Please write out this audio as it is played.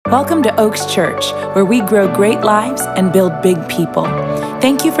Welcome to Oaks Church, where we grow great lives and build big people.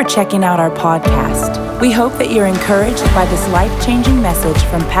 Thank you for checking out our podcast. We hope that you're encouraged by this life-changing message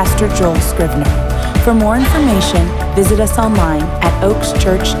from Pastor Joel Scrivener. For more information, visit us online at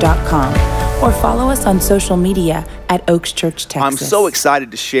oakschurch.com or follow us on social media at Oaks Church, Texas. I'm so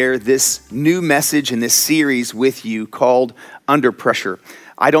excited to share this new message in this series with you called Under Pressure.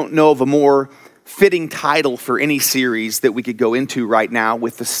 I don't know of a more fitting title for any series that we could go into right now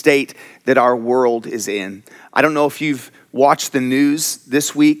with the state that our world is in. I don't know if you've watched the news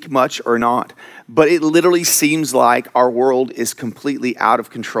this week much or not, but it literally seems like our world is completely out of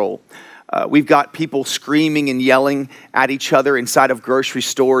control. We've got people screaming and yelling at each other inside of grocery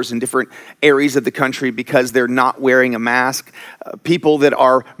stores in different areas of the country because they're not wearing a mask. People that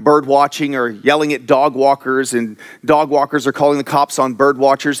are bird watching are yelling at dog walkers, and dog walkers are calling the cops on bird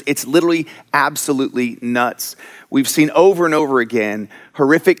watchers. It's literally absolutely nuts. We've seen over and over again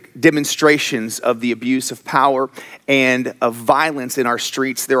horrific demonstrations of the abuse of power and of violence in our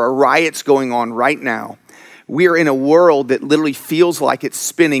streets. There are riots going on right now. We are in a world that literally feels like it's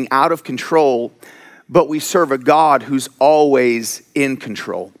spinning out of control, but we serve a God who's always in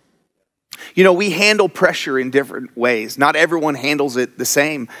control. You know, we handle pressure in different ways. Not everyone handles it the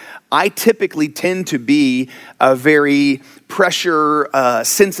same. I typically tend to be a very pressure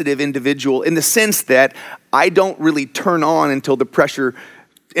sensitive individual in the sense that I don't really turn on until the pressure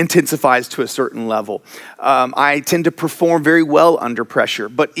intensifies to a certain level. I tend to perform very well under pressure,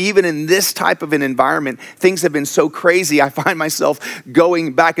 but even in this type of an environment, things have been so crazy, I find myself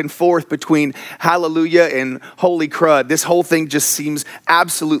going back and forth between hallelujah and holy crud. This whole thing just seems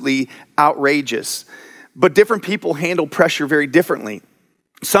absolutely outrageous. But different people handle pressure very differently.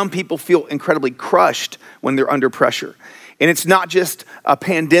 Some people feel incredibly crushed when they're under pressure. And it's not just a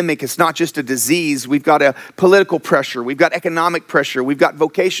pandemic, it's not just a disease. We've got a political pressure, we've got economic pressure, we've got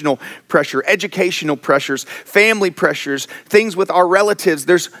vocational pressure, educational pressures, family pressures, things with our relatives.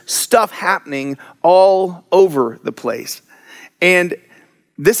 There's stuff happening all over the place. And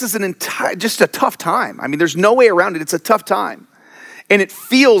this is just a tough time. I mean, there's no way around it. It's a tough time. And it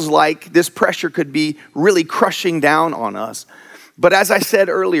feels like this pressure could be really crushing down on us. But as I said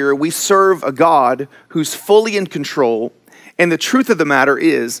earlier, we serve a God who's fully in control. And the truth of the matter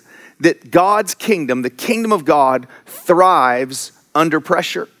is that God's kingdom, the kingdom of God, thrives under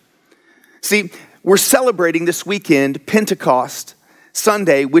pressure. See, we're celebrating this weekend Pentecost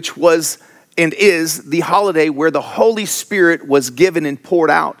Sunday, which was and is the holiday where the Holy Spirit was given and poured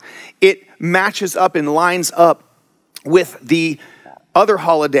out. It matches up and lines up with the other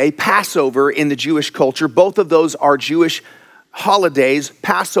holiday, Passover, in the Jewish culture. Both of those are Jewish holidays.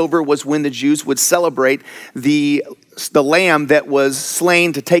 Passover was when the Jews would celebrate the lamb that was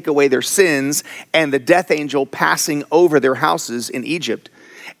slain to take away their sins and the death angel passing over their houses in Egypt.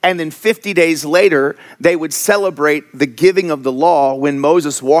 And then 50 days later, they would celebrate the giving of the law when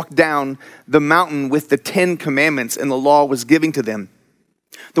Moses walked down the mountain with the 10 commandments and the law was given to them.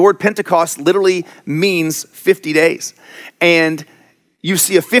 The word Pentecost literally means 50 days. And you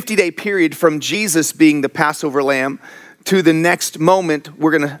see a 50-day period from Jesus being the Passover lamb to the next moment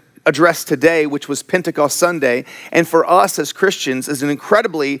we're going to address today, which was Pentecost Sunday. And for us as Christians is an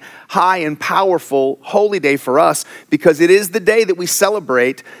incredibly high and powerful holy day for us because it is the day that we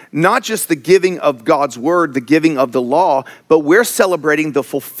celebrate not just the giving of God's word, the giving of the law, but we're celebrating the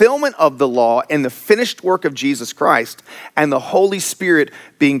fulfillment of the law and the finished work of Jesus Christ and the Holy Spirit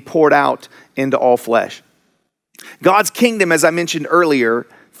being poured out into all flesh. God's kingdom, as I mentioned earlier,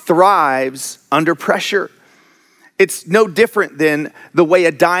 thrives under pressure. It's no different than the way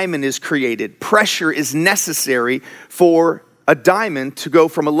a diamond is created. Pressure is necessary for a diamond to go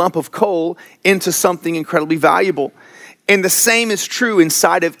from a lump of coal into something incredibly valuable. And the same is true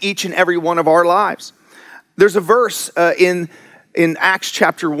inside of each and every one of our lives. There's a verse in Acts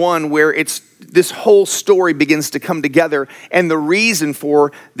chapter 1 where this whole story begins to come together, and the reason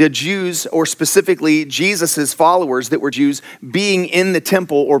for the Jews, or specifically Jesus's followers that were Jews, being in the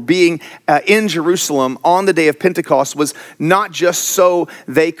temple or being in Jerusalem on the day of Pentecost was not just so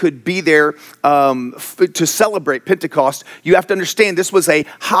they could be there to celebrate Pentecost. You have to understand this was a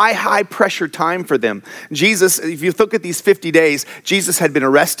high pressure time for them. Jesus, if you look at these 50 days, Jesus had been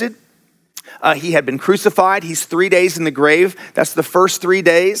arrested. He had been crucified. He's 3 days in the grave. That's the first 3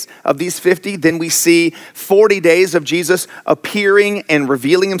 days of these 50. Then we see 40 days of Jesus appearing and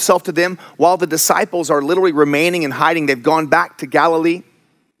revealing himself to them while the disciples are literally remaining and hiding. They've gone back to Galilee.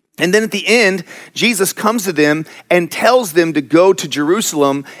 And then at the end, Jesus comes to them and tells them to go to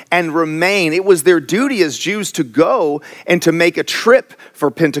Jerusalem and remain. It was their duty as Jews to go and to make a trip for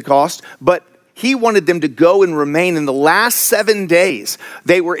Pentecost, but He wanted them to go and remain. In the last 7 days,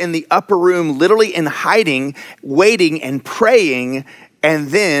 they were in the upper room, literally in hiding, waiting and praying, and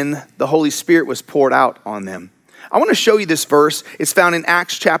then the Holy Spirit was poured out on them. I want to show you this verse. It's found in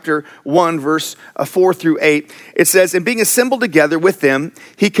Acts chapter 1, verse 4 through 8. It says, "And being assembled together with them,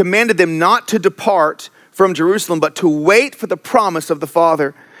 he commanded them not to depart from Jerusalem, but to wait for the promise of the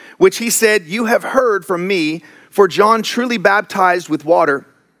Father, which he said, 'You have heard from me, for John truly baptized with water,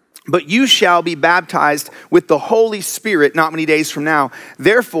 but you shall be baptized with the Holy Spirit not many days from now.'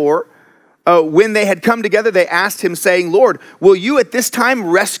 Therefore, when they had come together, they asked him, saying, 'Lord, will you at this time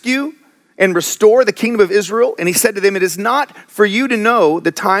rescue and restore the kingdom of Israel?' And he said to them, 'It is not for you to know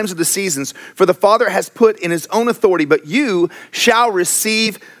the times of the seasons, for the Father has put in his own authority, but you shall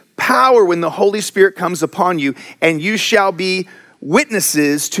receive power when the Holy Spirit comes upon you, and you shall be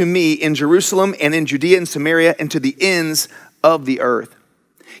witnesses to me in Jerusalem and in Judea and Samaria and to the ends of the earth.'"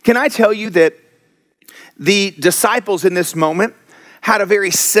 Can I tell you that the disciples in this moment had a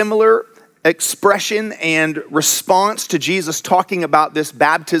very similar expression and response to Jesus talking about this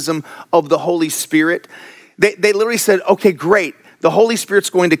baptism of the Holy Spirit? They literally said, "Okay, great. The Holy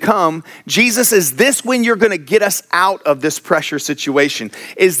Spirit's going to come. Jesus, is this when you're going to get us out of this pressure situation?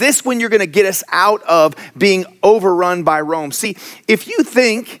 Is this when you're going to get us out of being overrun by Rome?" See, if you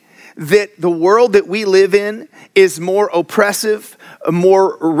think that the world that we live in is more oppressive,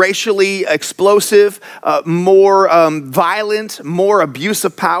 more racially explosive, more violent, more abuse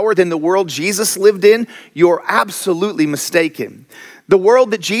of power than the world Jesus lived in, you're absolutely mistaken. The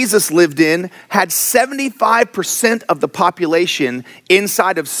world that Jesus lived in had 75% of the population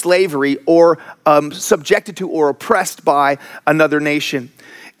inside of slavery or subjected to or oppressed by another nation.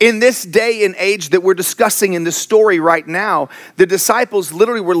 In this day and age that we're discussing in this story right now, the disciples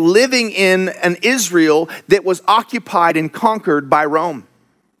literally were living in an Israel that was occupied and conquered by Rome.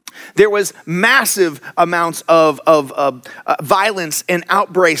 There was massive amounts of violence and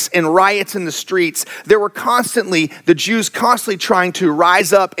outbreaks and riots in the streets. There were the Jews constantly trying to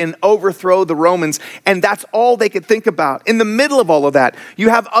rise up and overthrow the Romans, and that's all they could think about. In the middle of all of that, you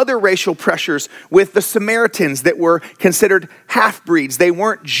have other racial pressures with the Samaritans that were considered half-breeds. They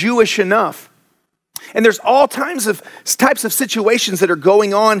weren't Jewish enough. And there's all types of situations that are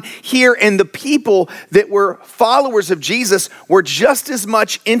going on here, and the people that were followers of Jesus were just as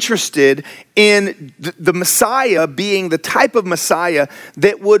much interested in the Messiah being the type of Messiah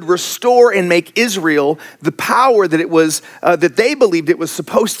that would restore and make Israel the power that it was, that they believed it was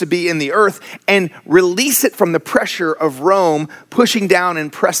supposed to be in the earth, and release it from the pressure of Rome pushing down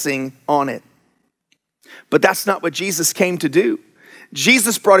and pressing on it. But that's not what Jesus came to do.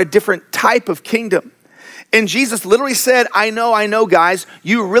 Jesus brought a different type of kingdom. And Jesus literally said, I know, guys,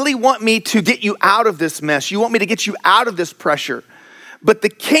 you really want me to get you out of this mess. You want me to get you out of this pressure. But the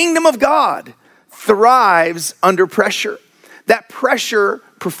kingdom of God thrives under pressure. That pressure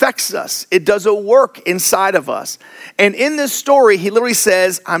perfects us. It does a work inside of us. And in this story, he literally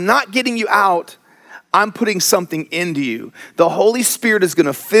says, I'm not getting you out. I'm putting something into you. The Holy Spirit is going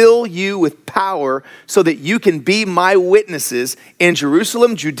to fill you with power so that you can be my witnesses in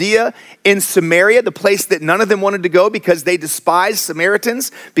Jerusalem, Judea, in Samaria, the place that none of them wanted to go because they despised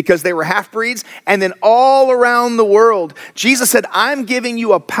Samaritans, because they were half-breeds, and then all around the world. Jesus said, I'm giving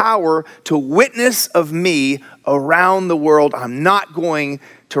you a power to witness of me around the world. I'm not going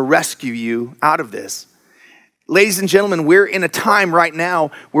to rescue you out of this. Ladies and gentlemen, we're in a time right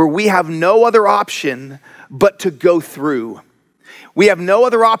now where we have no other option but to go through. We have no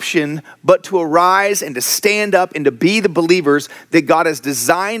other option but to arise and to stand up and to be the believers that God has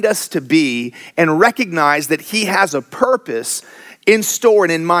designed us to be, and recognize that he has a purpose in store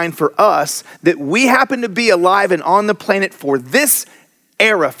and in mind for us, that we happen to be alive and on the planet for this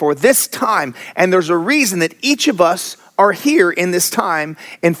era, for this time. And there's a reason that each of us are here in this time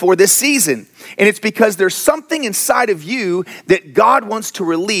and for this season. And it's because there's something inside of you that God wants to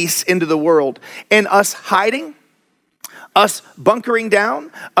release into the world. And us hiding, us bunkering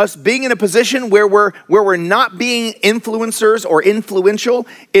down, us being in a position where we're not being influencers or influential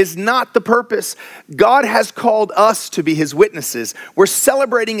is not the purpose. God has called us to be his witnesses. We're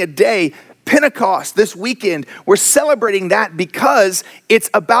celebrating a day, Pentecost, this weekend. We're celebrating that because it's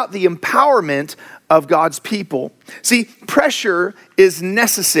about the empowerment of God's people. See, pressure is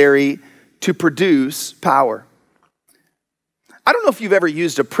necessary to produce power. I don't know if you've ever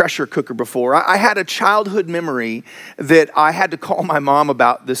used a pressure cooker before. I had a childhood memory that I had to call my mom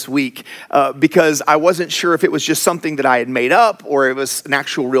about this week because I wasn't sure if it was just something that I had made up or it was an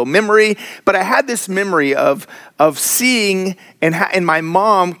actual real memory. But I had this memory of seeing and my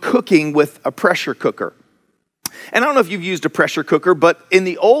mom cooking with a pressure cooker. And I don't know if you've used a pressure cooker, but in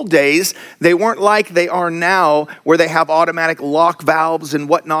the old days, they weren't like they are now, where they have automatic lock valves and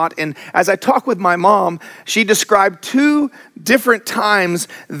whatnot. And as I talked with my mom, she described 2 different times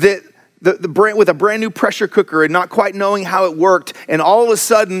that with a brand new pressure cooker and not quite knowing how it worked, and all of a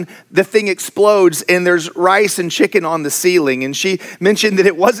sudden the thing explodes and there's rice and chicken on the ceiling. And she mentioned that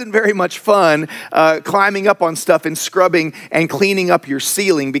it wasn't very much fun climbing up on stuff and scrubbing and cleaning up your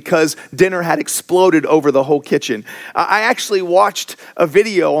ceiling because dinner had exploded over the whole kitchen. I actually watched a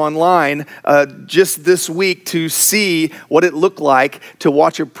video online just this week to see what it looked like to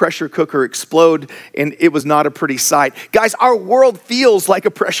watch a pressure cooker explode, and it was not a pretty sight. Guys, our world feels like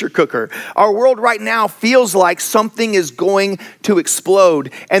a pressure cooker. Our world right now feels like something is going to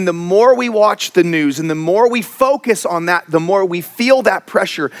explode. And the more we watch the news and the more we focus on that, the more we feel that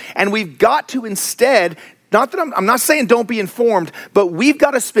pressure. And we've got to instead, not that I'm not saying don't be informed, but we've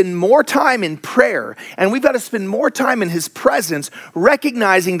got to spend more time in prayer, and we've got to spend more time in His presence,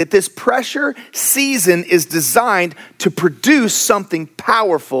 recognizing that this pressure season is designed to produce something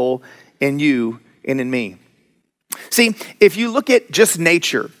powerful in you and in me. See, if you look at just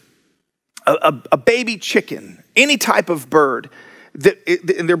nature, a baby chicken, any type of bird,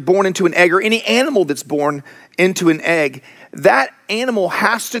 they're born into an egg, or any animal that's born into an egg, that animal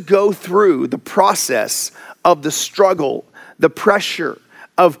has to go through the process of the struggle, the pressure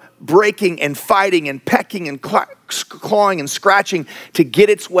of breaking and fighting and pecking and clawing and scratching to get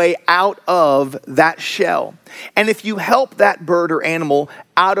its way out of that shell. And if you help that bird or animal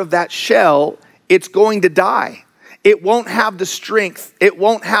out of that shell, it's going to die. It won't have the strength, it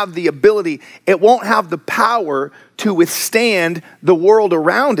won't have the ability, it won't have the power to withstand the world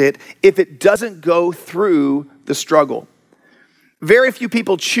around it if it doesn't go through the struggle. Very few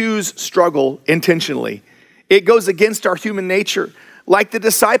people choose struggle intentionally. It goes against our human nature. Like the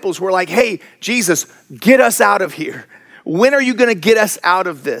disciples were like, hey, Jesus, get us out of here. When are you going to get us out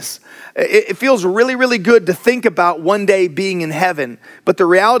of this? It feels really, really good to think about one day being in heaven. But the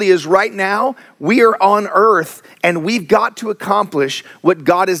reality is right now, we are on earth, and we've got to accomplish what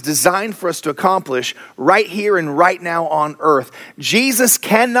God has designed for us to accomplish right here and right now on earth. Jesus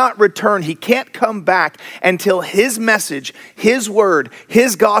cannot return. He can't come back until His message, His word,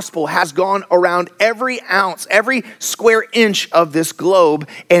 His gospel has gone around every ounce, every square inch of this globe,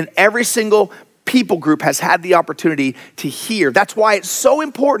 and every single people group has had the opportunity to hear. That's why it's so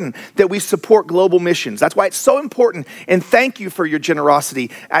important that we support global missions. That's why it's so important, and thank you for your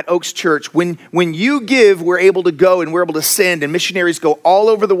generosity at Oaks Church. When you give, we're able to go and we're able to send, and missionaries go all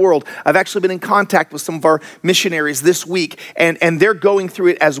over the world. I've actually been in contact with some of our missionaries this week, and they're going through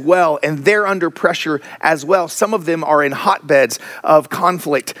it as well, and they're under pressure as well. Some of them are in hotbeds of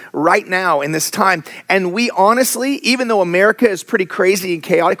conflict right now in this time. And we honestly, even though America is pretty crazy and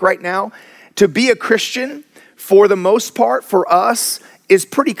chaotic right now, to be a Christian, for the most part, for us, is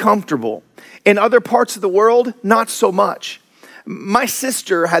pretty comfortable. In other parts of the world, not so much. My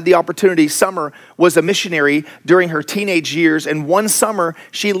sister had the opportunity, Summer was a missionary during her teenage years, and one summer,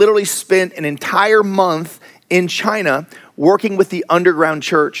 she literally spent an entire month in China working with the underground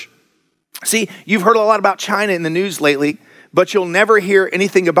church. See, you've heard a lot about China in the news lately, but you'll never hear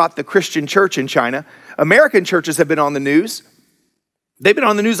anything about the Christian church in China. American churches have been on the news. They've been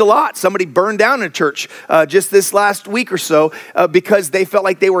on the news a lot. Somebody burned down a church just this last week or so because they felt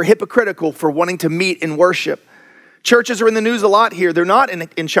like they were hypocritical for wanting to meet and worship. Churches are in the news a lot here. They're not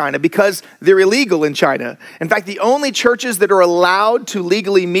in China because they're illegal in China. In fact, the only churches that are allowed to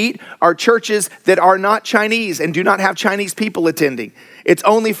legally meet are churches that are not Chinese and do not have Chinese people attending. It's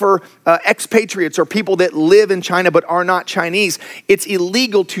only for expatriates or people that live in China but are not Chinese. It's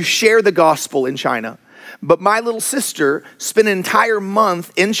illegal to share the gospel in China. But my little sister spent an entire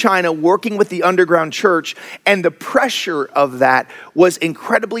month in China working with the underground church, and the pressure of that was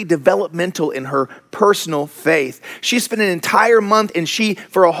incredibly developmental in her personal faith. She spent an entire month, and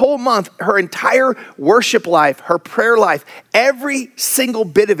for a whole month, her entire worship life, her prayer life, every single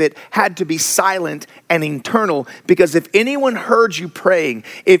bit of it had to be silent and internal, because if anyone heard you praying,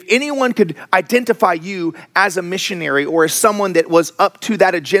 if anyone could identify you as a missionary or as someone that was up to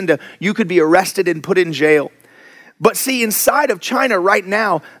that agenda, you could be arrested and put in jail. But see, inside of China right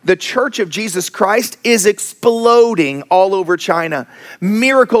now, the Church of Jesus Christ is exploding all over China.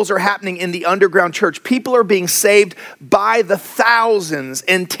 Miracles are happening in the underground church. People are being saved by the thousands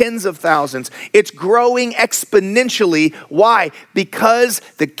and tens of thousands. It's growing exponentially. Why? Because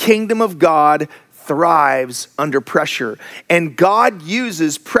the kingdom of God thrives under pressure. And God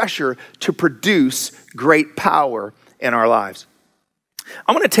uses pressure to produce great power in our lives.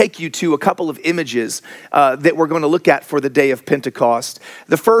 I want to take you to a couple of images that we're going to look at for the day of Pentecost.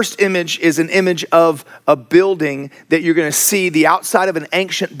 The first image is an image of a building that you're going to see, the outside of an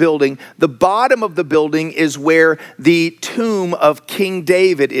ancient building. The bottom of the building is where the tomb of King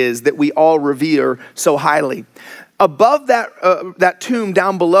David is that we all revere so highly. Above that tomb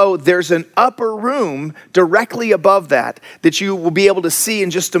down below, there's an upper room directly above that you will be able to see in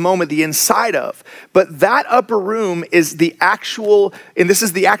just a moment the inside of. But that upper room is the actual, and this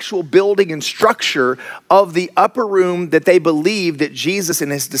is the actual building and structure of the upper room that they believe that Jesus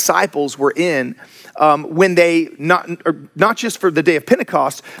and his disciples were in when they, not just for the day of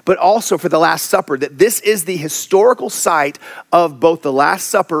Pentecost, but also for the Last Supper, that this is the historical site of both the Last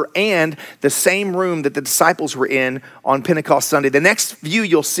Supper and the same room that the disciples were in on Pentecost Sunday. The next view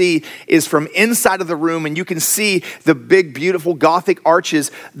you'll see is from inside of the room, and you can see the big, beautiful Gothic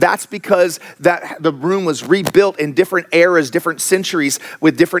arches. That's because the room was rebuilt in different eras, different centuries,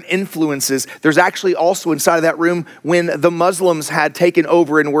 with different influences. There's actually also inside of that room, when the Muslims had taken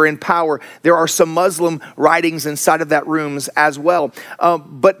over and were in power, there are some Muslim writings inside of that room as well.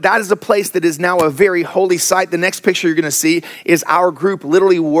 But that is a place that is now a very holy site. The next picture you're going to see is our group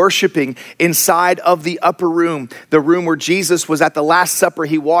literally worshiping inside of the upper room. The room where Jesus was at the Last Supper.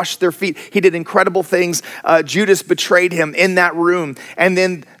 He washed their feet. He did incredible things. Judas betrayed him in that room. And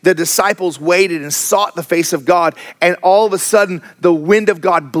then the disciples waited and sought the face of God. And all of a sudden, the wind of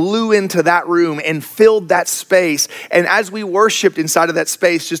God blew into that room and filled that space. And as we worshiped inside of that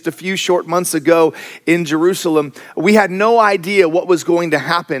space just a few short months ago in Jerusalem, we had no idea what was going to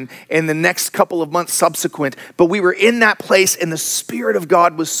happen in the next couple of months subsequent. But we were in that place, and the Spirit of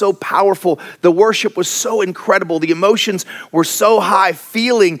God was so powerful. The worship was so incredible. The emotions were so high,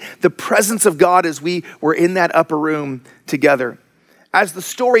 feeling the presence of God as we were in that upper room together. As the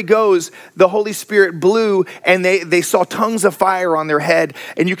story goes, the Holy Spirit blew, and they saw tongues of fire on their head.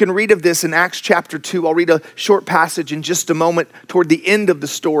 And you can read of this in Acts chapter 2. I'll read a short passage in just a moment toward the end of the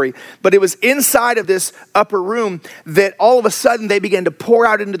story. But it was inside of this upper room that all of a sudden they began to pour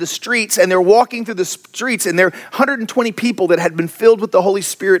out into the streets, and they're walking through the streets, and there are 120 people that had been filled with the Holy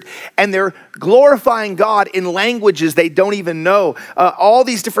Spirit, and they're glorifying God in languages they don't even know. All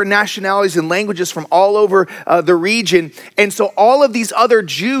these different nationalities and languages from all over the region. And so all of these other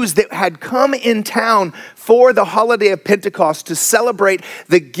Jews that had come in town for the holiday of Pentecost to celebrate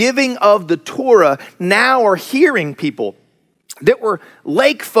the giving of the Torah now are hearing people that were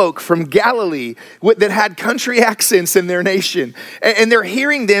lake folk from Galilee that had country accents in their nation. And they're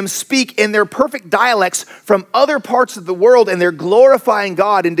hearing them speak in their perfect dialects from other parts of the world, and they're glorifying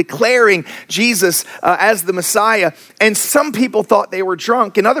God and declaring Jesus as the Messiah. And some people thought they were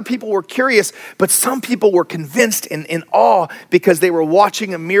drunk, and other people were curious, but some people were convinced in awe because they were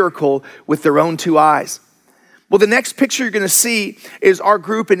watching a miracle with their own two eyes. Well, the next picture you're going to see is our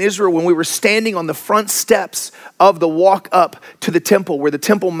group in Israel when we were standing on the front steps of the walk up to the temple, where the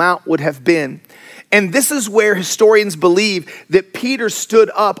Temple Mount would have been. And this is where historians believe that Peter stood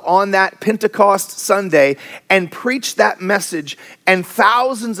up on that Pentecost Sunday and preached that message, and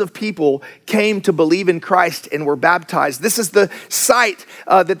thousands of people came to believe in Christ and were baptized. This is the site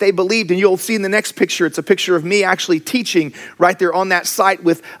that they believed, and you'll see in the next picture, it's a picture of me actually teaching right there on that site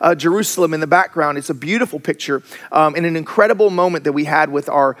with Jerusalem in the background. It's a beautiful picture and an incredible moment that we had with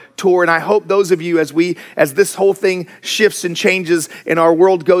our tour. And I hope those of you, as this whole thing shifts and changes and our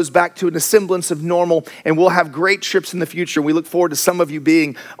world goes back to a semblance of normal, and we'll have great trips in the future. We look forward to some of you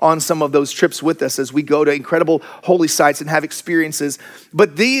being on some of those trips with us as we go to incredible holy sites and have experiences.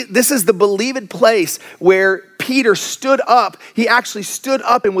 But this is the believed place where Peter stood up. He actually stood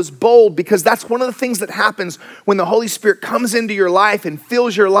up and was bold, because that's one of the things that happens when the Holy Spirit comes into your life and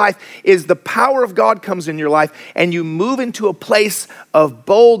fills your life, is the power of God comes in your life, and you move into a place of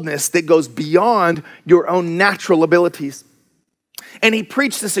boldness that goes beyond your own natural abilities. And he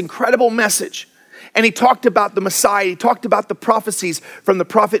preached this incredible message. And he talked about the Messiah. He talked about the prophecies from the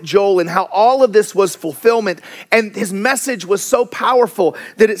prophet Joel and how all of this was fulfillment. And his message was so powerful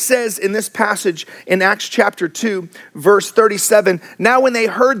that it says in this passage in Acts chapter 2, verse 37, "Now when they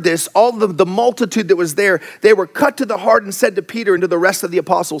heard this, all of the multitude that was there, they were cut to the heart and said to Peter and to the rest of the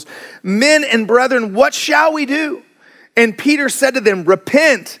apostles, 'Men and brethren, what shall we do?' And Peter said to them,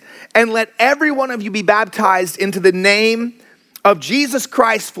 'Repent and let every one of you be baptized into the name of Jesus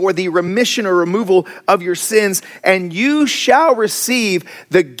Christ for the remission or removal of your sins, and you shall receive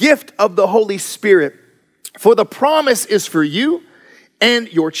the gift of the Holy Spirit. For the promise is for you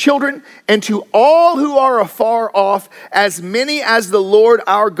and your children, and to all who are afar off, as many as the Lord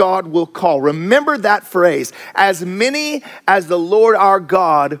our God will call.'" Remember that phrase, as many as the Lord our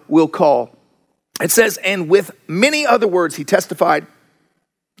God will call. It says, "And with many other words he testified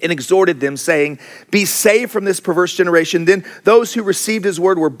and exhorted them, saying, "Be saved from this perverse generation." Then those who received his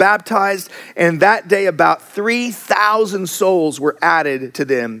word were baptized, and that day about 3,000 souls were added to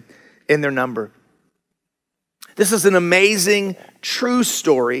them in their number. This is an amazing, true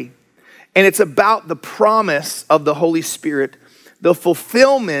story, and it's about the promise of the Holy Spirit, the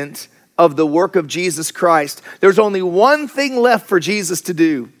fulfillment of the work of Jesus Christ. There's only one thing left for Jesus to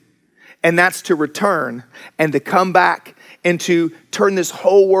do, and that's to return and to come back and to turn this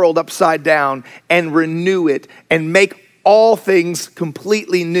whole world upside down and renew it and make all things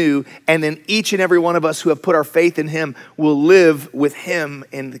completely new. And then each and every one of us who have put our faith in him will live with him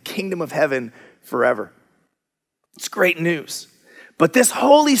in the kingdom of heaven forever. It's great news. But this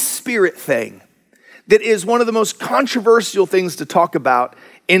Holy Spirit thing, that is one of the most controversial things to talk about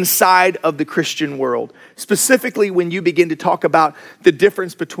inside of the Christian world, specifically when you begin to talk about the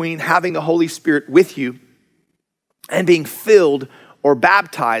difference between having the Holy Spirit with you and being filled or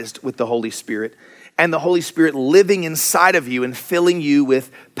baptized with the Holy Spirit, and the Holy Spirit living inside of you and filling you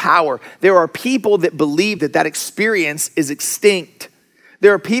with power. There are people that believe that that experience is extinct.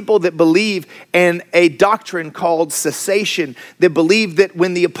 There are people that believe in a doctrine called cessation, that believe that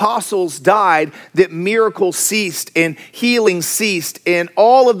when the apostles died, that miracles ceased and healing ceased and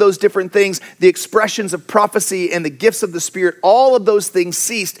all of those different things, the expressions of prophecy and the gifts of the Spirit, all of those things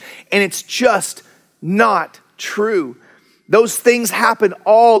ceased, and it's just not true. Those things happen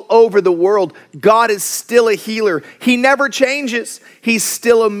all over the world. God is still a healer. He never changes. He's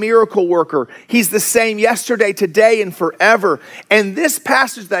still a miracle worker. He's the same yesterday, today, and forever. And this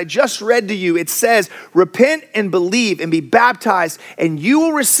passage that I just read to you, it says, repent and believe and be baptized, and you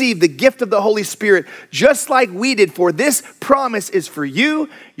will receive the gift of the Holy Spirit, just like we did. For this promise is for you,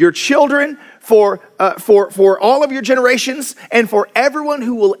 your children, for all of your generations, and for everyone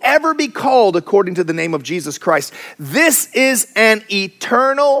who will ever be called according to the name of Jesus Christ. This is an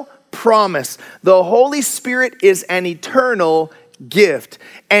eternal promise. The Holy Spirit is an eternal gift.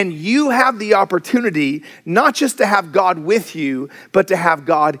 And you have the opportunity not just to have God with you, but to have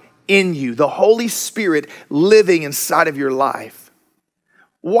God in you. The Holy Spirit living inside of your life.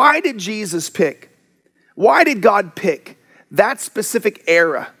 Why did Jesus pick? Why did God pick that specific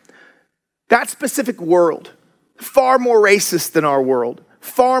era? That specific world, far more racist than our world,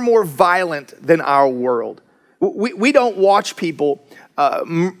 far more violent than our world. We don't watch people.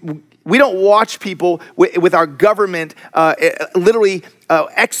 We don't watch people with our government literally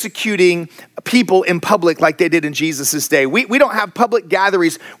executing people in public like they did in Jesus' day. We don't have public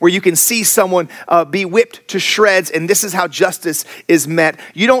gatherings where you can see someone be whipped to shreds and this is how justice is met.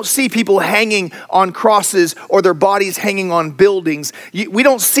 You don't see people hanging on crosses or their bodies hanging on buildings. We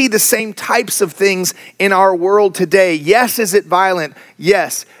don't see the same types of things in our world today. Yes, is it violent?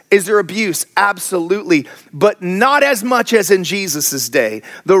 Yes. Is there abuse? Absolutely. But not as much as in Jesus' day.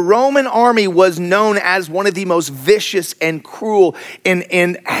 The Roman army was known as one of the most vicious and cruel and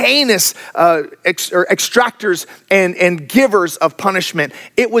heinous extractors and givers of punishment.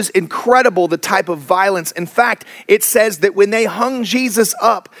 It was incredible, the type of violence. In fact, it says that when they hung Jesus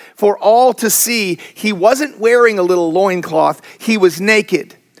up for all to see, he wasn't wearing a little loincloth, he was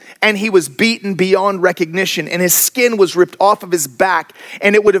naked. And he was beaten beyond recognition, and his skin was ripped off of his back.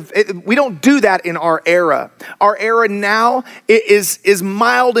 And we don't do that in our era. Our era now is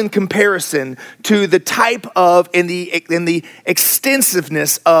mild in comparison to the type of and the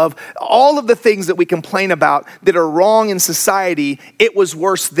extensiveness of all of the things that we complain about that are wrong in society. It was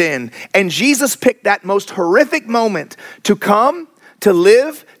worse then. And Jesus picked that most horrific moment to come, to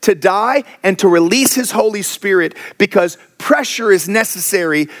live, to die, and to release his Holy Spirit, because pressure is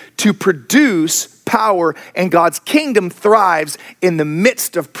necessary to produce power, and God's kingdom thrives in the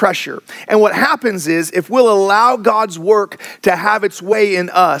midst of pressure. And what happens is, if we'll allow God's work to have its way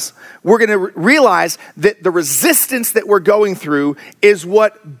in us, we're going to realize that the resistance that we're going through is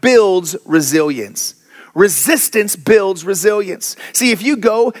what builds resilience. Resistance builds resilience. See, if you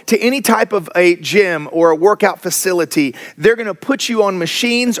go to any type of a gym or a workout facility, they're going to put you on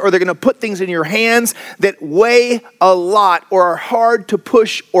machines, or they're going to put things in your hands that weigh a lot or are hard to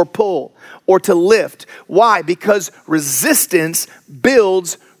push or pull or to lift. Why? Because resistance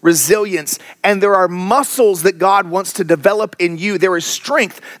builds resilience. And there are muscles that God wants to develop in you. There is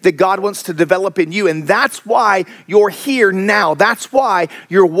strength that God wants to develop in you. And that's why you're here now. That's why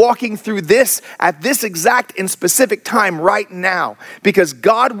you're walking through this at this exact and specific time right now. Because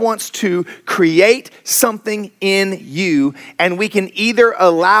God wants to create something in you. And we can either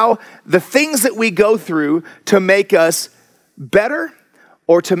allow the things that we go through to make us better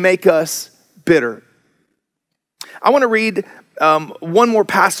or to make us bitter. I want to read one more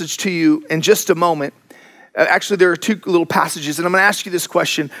passage to you in just a moment. Actually, there are two little passages, and I'm going to ask you this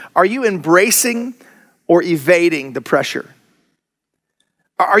question. Are you embracing or evading the pressure?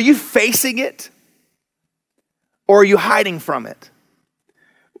 Are you facing it, or are you hiding from it?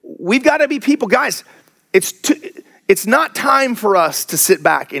 We've got to be people, guys. It's not time for us to sit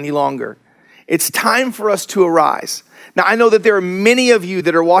back any longer. It's time for us to arise. Now, I know that there are many of you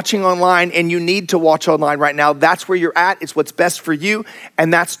that are watching online, and you need to watch online right now. That's where you're at. It's what's best for you,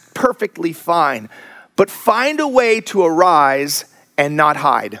 and that's perfectly fine. But find a way to arise and not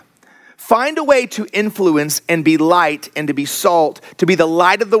hide. Find a way to influence and be light and to be salt, to be the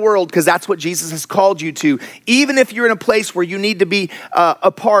light of the world, because that's what Jesus has called you to. Even if you're in a place where you need to be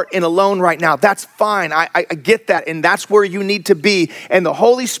apart and alone right now, that's fine. I get that, and that's where you need to be. And the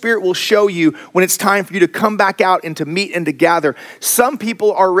Holy Spirit will show you when it's time for you to come back out and to meet and to gather. Some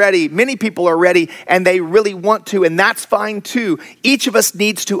people are ready, many people are ready, and they really want to, and that's fine too. Each of us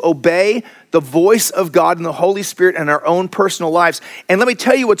needs to obey the voice of God and the Holy Spirit in our own personal lives. And let me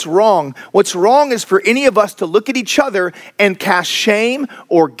tell you what's wrong. What's wrong is for any of us to look at each other and cast shame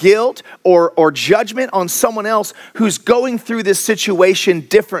or guilt or judgment on someone else who's going through this situation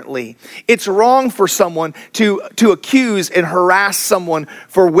differently. It's wrong for someone to accuse and harass someone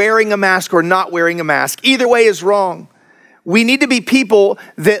for wearing a mask or not wearing a mask. Either way is wrong. We need to be people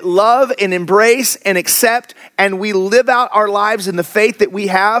that love and embrace and accept, and we live out our lives in the faith that we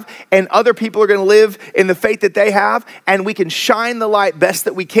have, and other people are going to live in the faith that they have, and we can shine the light best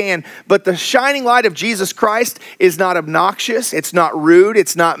that we can. But the shining light of Jesus Christ is not obnoxious, it's not rude,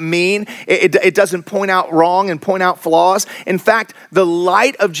 it's not mean, it doesn't point out wrong and point out flaws. In fact, the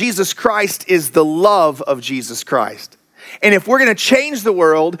light of Jesus Christ is the love of Jesus Christ. And if we're going to change the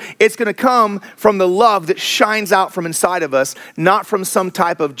world, it's going to come from the love that shines out from inside of us, not from some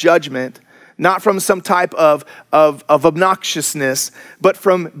type of judgment, not from some type of obnoxiousness, but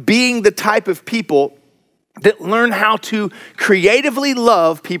from being the type of people that learn how to creatively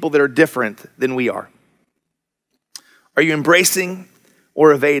love people that are different than we are. Are you embracing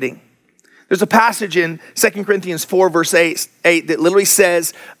or evading? There's a passage in 2 Corinthians 4, verse 8 that literally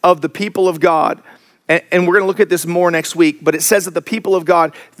says of the people of God, and we're going to look at this more next week, but it says that the people of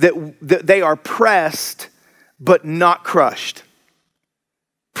God, that they are pressed but not crushed.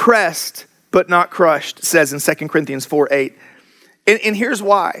 Pressed but not crushed, it says in 2 Corinthians 4:8. And here's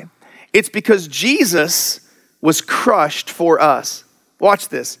why. It's because Jesus was crushed for us. Watch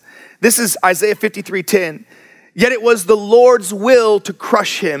this. This is Isaiah 53:10. Yet it was the Lord's will to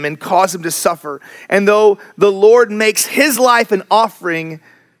crush him and cause him to suffer. And though the Lord makes his life an offering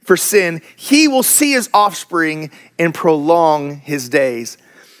for sin, he will see his offspring and prolong his days.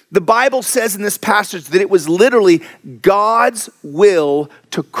 The Bible says in this passage that it was literally God's will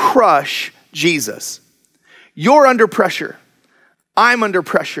to crush Jesus. You're under pressure. I'm under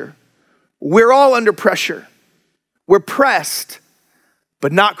pressure. We're all under pressure. We're pressed,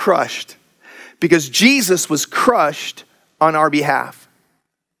 but not crushed, because Jesus was crushed on our behalf.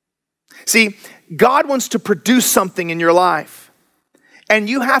 See, God wants to produce something in your life. And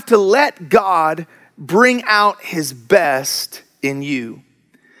you have to let God bring out his best in you.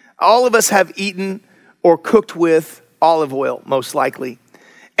 All of us have eaten or cooked with olive oil, most likely.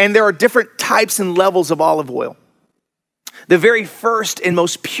 And there are different types and levels of olive oil. The very first and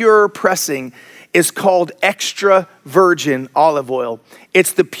most pure pressing is called extra virgin olive oil.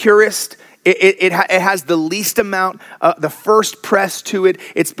 It's the purest. It has the least amount, the first press to it.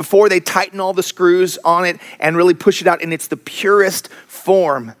 It's before they tighten all the screws on it and really push it out, and it's the purest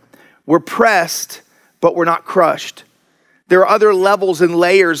form. We're pressed, but we're not crushed. There are other levels and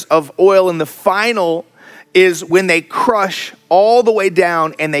layers of oil, and the final is when they crush all the way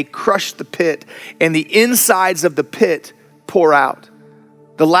down and they crush the pit, and the insides of the pit pour out.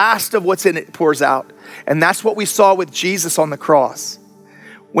 The last of what's in it pours out. And that's what we saw with Jesus on the cross.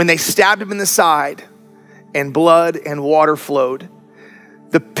 When they stabbed him in the side and blood and water flowed,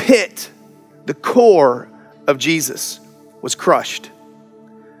 the pit, the core of Jesus was crushed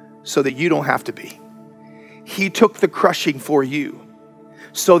so that you don't have to be. He took the crushing for you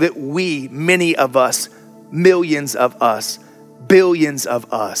so that we, many of us, millions of us, billions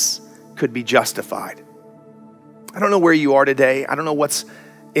of us could be justified. I don't know where you are today. I don't know what's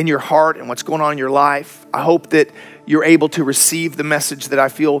in your heart and what's going on in your life. I hope that you're able to receive the message that I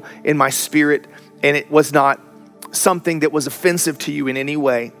feel in my spirit, and it was not something that was offensive to you in any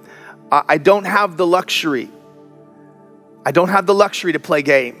way. I don't have the luxury. I don't have the luxury to play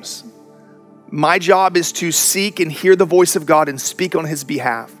games. My job is to seek and hear the voice of God and speak on his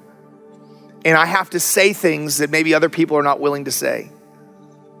behalf. And I have to say things that maybe other people are not willing to say.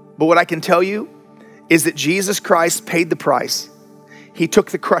 But what I can tell you is that Jesus Christ paid the price. He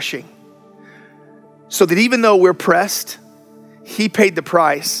took the crushing so that even though we're pressed, he paid the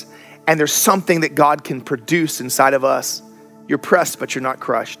price, and there's something that God can produce inside of us. You're pressed, but you're not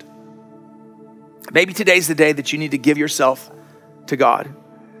crushed. Maybe today's the day that you need to give yourself to God.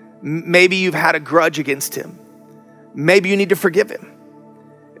 Maybe you've had a grudge against him. Maybe you need to forgive him.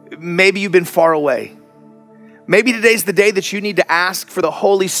 Maybe you've been far away. Maybe today's the day that you need to ask for the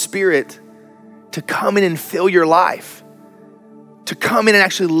Holy Spirit to come in and fill your life, to come in and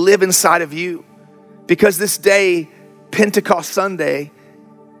actually live inside of you. Because this day, Pentecost Sunday,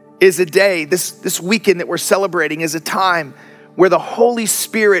 is a day, this weekend that we're celebrating is a time where the Holy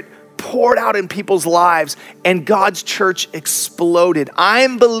Spirit poured out in people's lives and God's church exploded.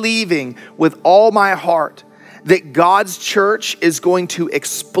 I'm believing with all my heart that God's church is going to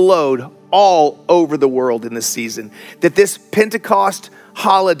explode all over the world in this season. That this Pentecost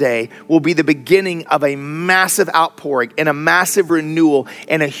holiday will be the beginning of a massive outpouring and a massive renewal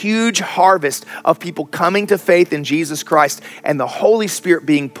and a huge harvest of people coming to faith in Jesus Christ and the Holy Spirit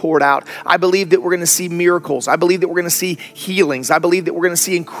being poured out. I believe that we're going to see miracles. I believe that we're going to see healings. I believe that we're going to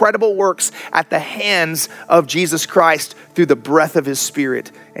see incredible works at the hands of Jesus Christ through the breath of his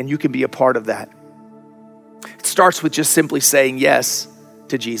Spirit, and you can be a part of that. It starts with just simply saying yes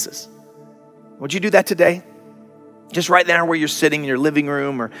to Jesus. Would you do that today? Just right there where you're sitting in your living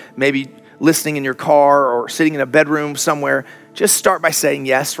room, or maybe listening in your car, or sitting in a bedroom somewhere. Just start by saying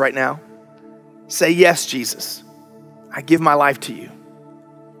yes right now. Say, yes, Jesus, I give my life to you.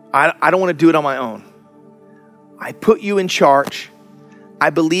 I don't want to do it on my own. I put you in charge. I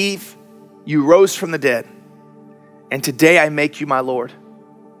believe you rose from the dead, and today I make you my Lord.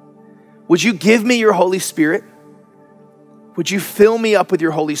 Would you give me your Holy Spirit? Would you fill me up with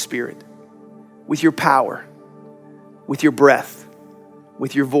your Holy Spirit, with your power, with your breath,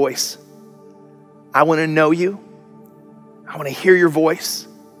 with your voice? I want to know you. I want to hear your voice.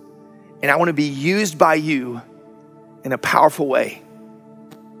 And I want to be used by you in a powerful way.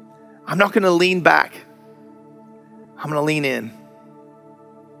 I'm not going to lean back. I'm going to lean in.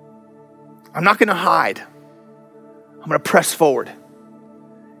 I'm not going to hide. I'm going to press forward.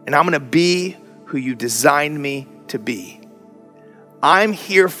 And I'm going to be who you designed me to be. I'm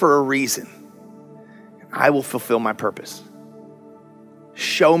here for a reason. I will fulfill my purpose.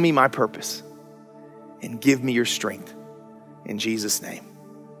 Show me my purpose and give me your strength. In Jesus' name,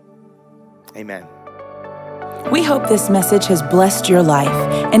 amen. We hope this message has blessed your life.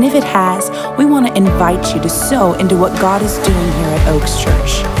 And if it has, we want to invite you to sow into what God is doing here at Oaks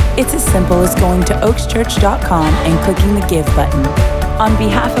Church. It's as simple as going to oakschurch.com and clicking the Give button. On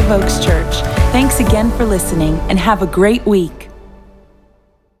behalf of Oaks Church, thanks again for listening and have a great week.